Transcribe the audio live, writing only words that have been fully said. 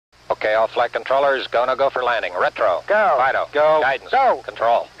Okay, all flight controllers, go, no, go for landing. Retro. Go. Fido. Go. Guidance. Go.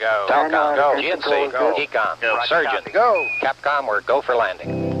 Control. Go. Telcom. Go. GNC. Go. Ecom. Go. Surgeon. Go. Capcom, we're go for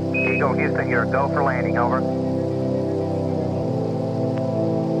landing. Eagle Houston, you're go for landing, over.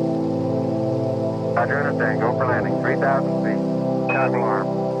 Roger, understand, go for landing, 3,000 feet. Shock alarm.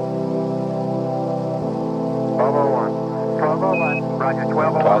 1201. 1201. Roger,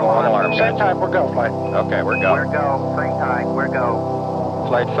 1201. 1201 alarm. Same time, we're go, flight. Okay, we're go. We're go, same time, we're go.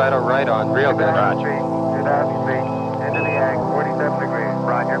 Flight Fido right on, real good. 2,000 feet, 2,000 feet, into the ag, 47 degrees.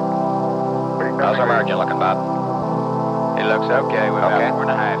 Roger. 47 How's our degrees. margin looking, Bob? It looks okay. We're about Okay.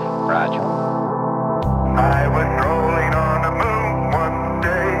 4.5. Roger. I was strolling on